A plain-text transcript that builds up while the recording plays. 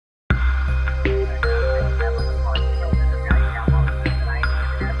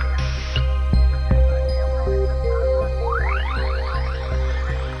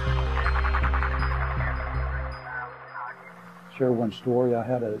share one story. I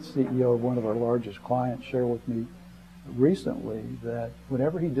had a CEO of one of our largest clients share with me recently that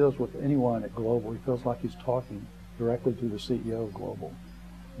whenever he deals with anyone at Global, he feels like he's talking directly to the CEO of Global,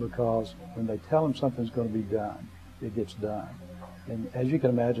 because when they tell him something's going to be done, it gets done. And as you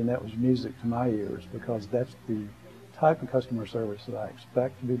can imagine, that was music to my ears, because that's the type of customer service that I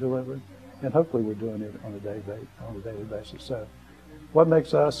expect to be delivered, and hopefully we're doing it on a daily basis. So what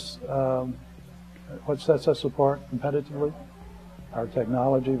makes us, what sets us apart competitively? Our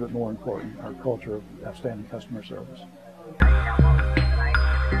technology, but more important, our culture of outstanding customer service.